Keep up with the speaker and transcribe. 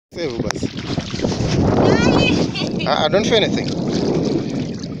Save basi. I don't feel anything.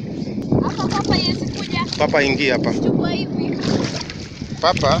 Hapa papa yesikuja. Papa ingia hapa. Chukua hivi.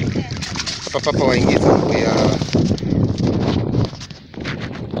 Papa. Papa waingiza ya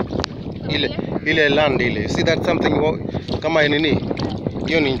ile land ile. See that something kama nini?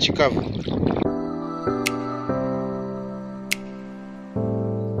 Hiyo ni nchi kavu.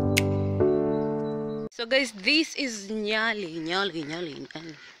 So guys, this is Nyali.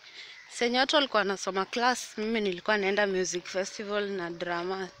 Senye watu walikuwa wanasoma class, mimi nilikuwa naenda music festival na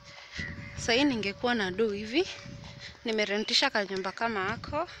drama. Sasa hii ningekuwa na do hivi. Nimerentisha kanyumba kama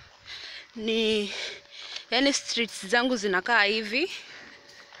hako. Yani streets zangu zinakaa hivi.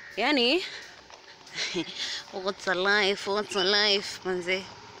 Yani what's a life manze.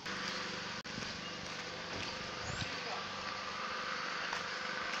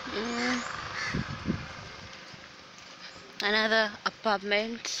 Another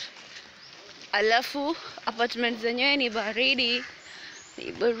apartment. Alafu apartment zenyewe ni baridi.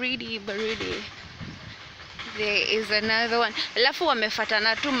 There is another one. Alafu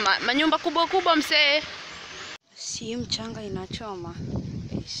wamefatana tu manyumba kubwa msee. Si mchanga inachoma.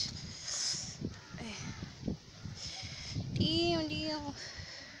 Ndio.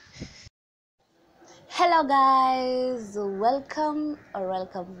 Hello guys, welcome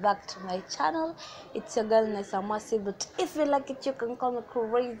back to my channel. It's your girl Nessa Masi, but if you like it you can call me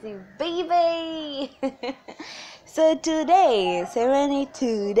crazy baby. So today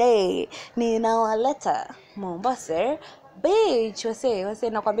ninawaleta Mombasa beach. Wase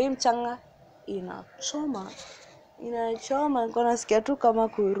nakwambia mchanga inachoma, niko nasikia tu kama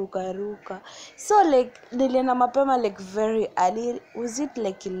kuruka. So like nilienda mapema like very early. Was it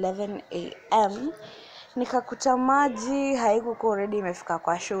like 11 AM? Nikakuta maji haikuwa already imefika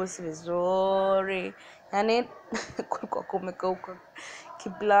kwa shows vizuri. Yani kulikuwa kumekauka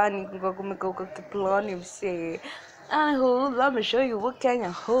kiplani msee. Let me show you what Kenya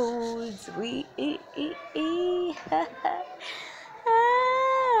holds.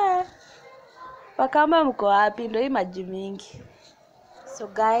 Wakamba mko wapi? Ndio hii maji mingi. So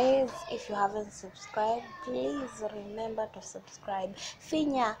guys, if you haven't subscribed, please remember to subscribe.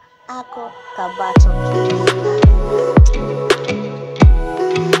 Finya ako kabato.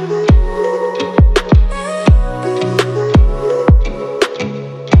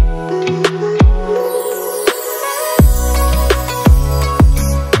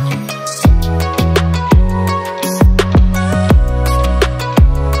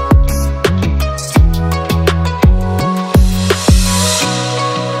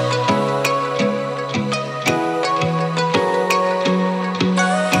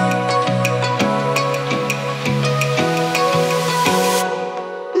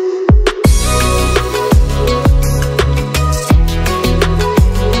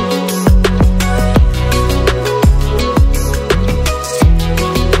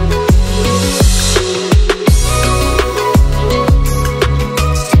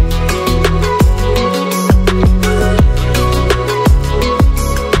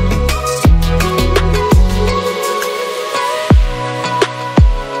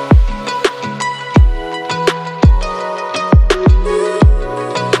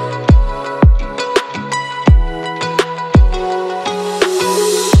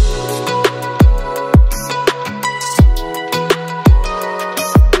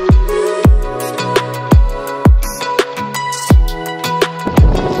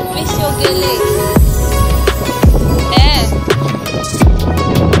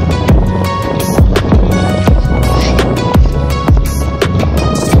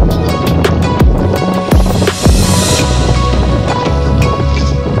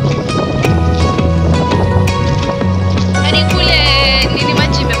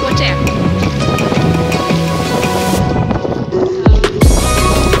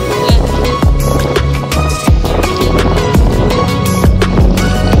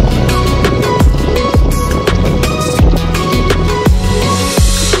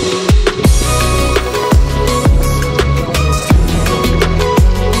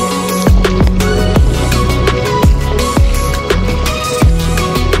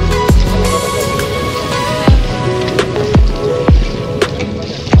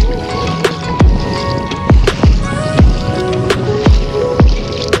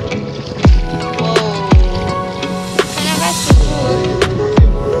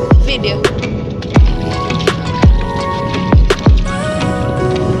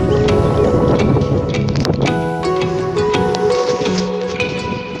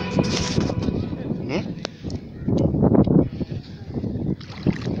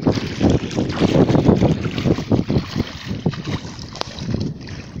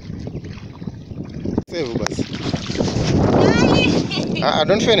 Save basi.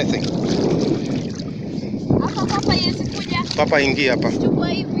 Don't feel anything. Hapa papa yesi kuja. Papa ingia hapa. Chukua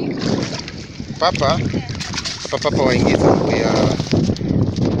hivi. Papa. Papa waingiza ya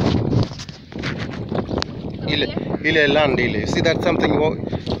ile land ile. See that something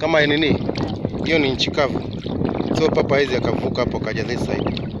kama nini? Hiyo ni nchi kavu. So papa hizi akavuka hapo kaja this side.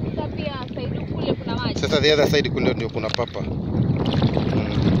 Pia side kule kuna maji. Sasa the other side kule ndio kuna papa.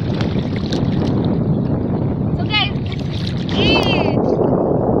 So guys,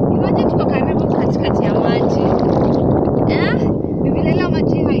 imagine tuko karibu katikati ya maji. Vile la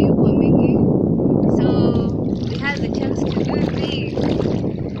maji hayuko mengi. So we have the chance to do this.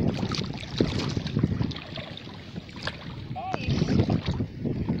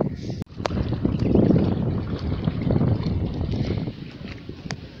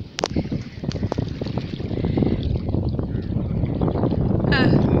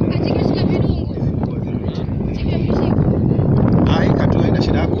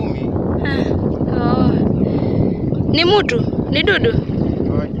 Ni mtu, ni dudu.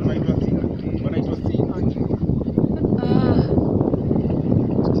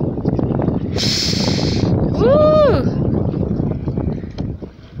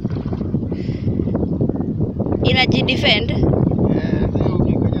 Inajidefend.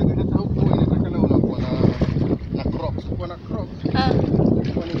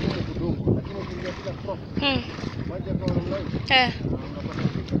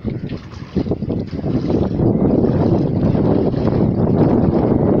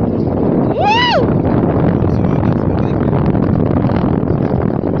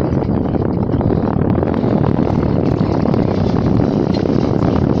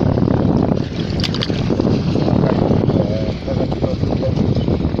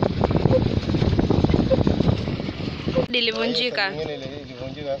 Ilivunjika. Nyingine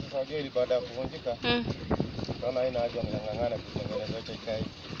ilivunjika sasa unajua ile baada ya kuvunjika. Naona haina haja ngangana kutengeneza hicho kai.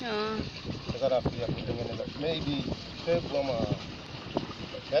 Sasa nafikiria kutengeneza maybe February ama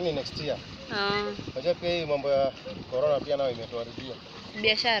yani next year. Unajua pia hii mambo ya corona pia nayo imetuharibia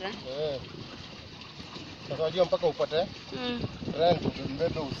biashara. Sasa unajua mpaka upate rent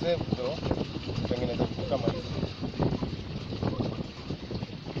mbebe usave ndio kutengeneza kitu kama hicho.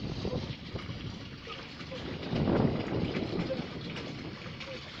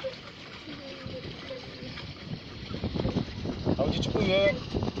 Haujichukui wewe?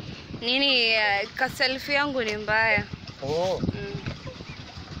 Nini ka selfie yangu ni mbaya.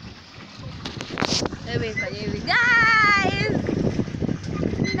 Hebu fanya hivi. Guys!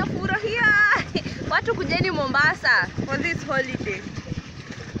 Ninafurahia. Watu kujeni Mombasa for this holiday.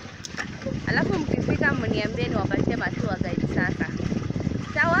 Alafu mkifika mniambie niwapatie matour guide sasa.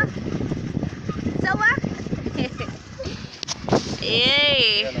 Sawa? Sawa?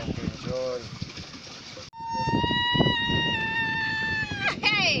 Hey.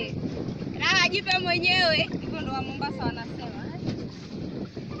 Raha jipe mwenyewe. Hivyo ndo wa Mombasa wanasema.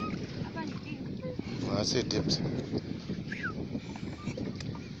 Hapa ni tips. I see tips.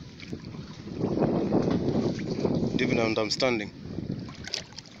 Even and I'm standing.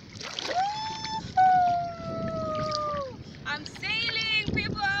 I'm sailing,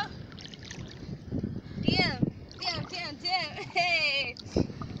 people. Damn. Hey.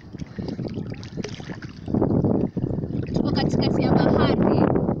 Tuko katikati ya bahari.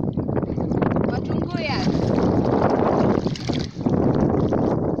 Watunguya.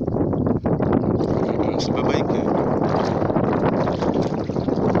 Usibabaike.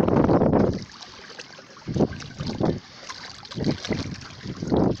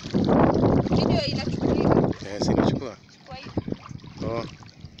 Video inachukuliwa. Yes, inachukua. Kwa hiyo.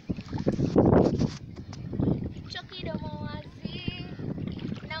 Chokidomo wazi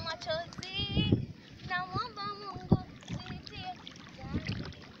na machozi na mwamba Mungu nitie.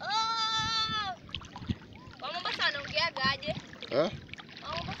 Wa Mombasa anaongeaga aje?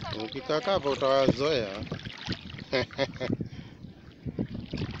 Ukikaa hapa utawazoea.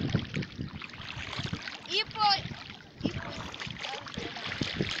 Ipo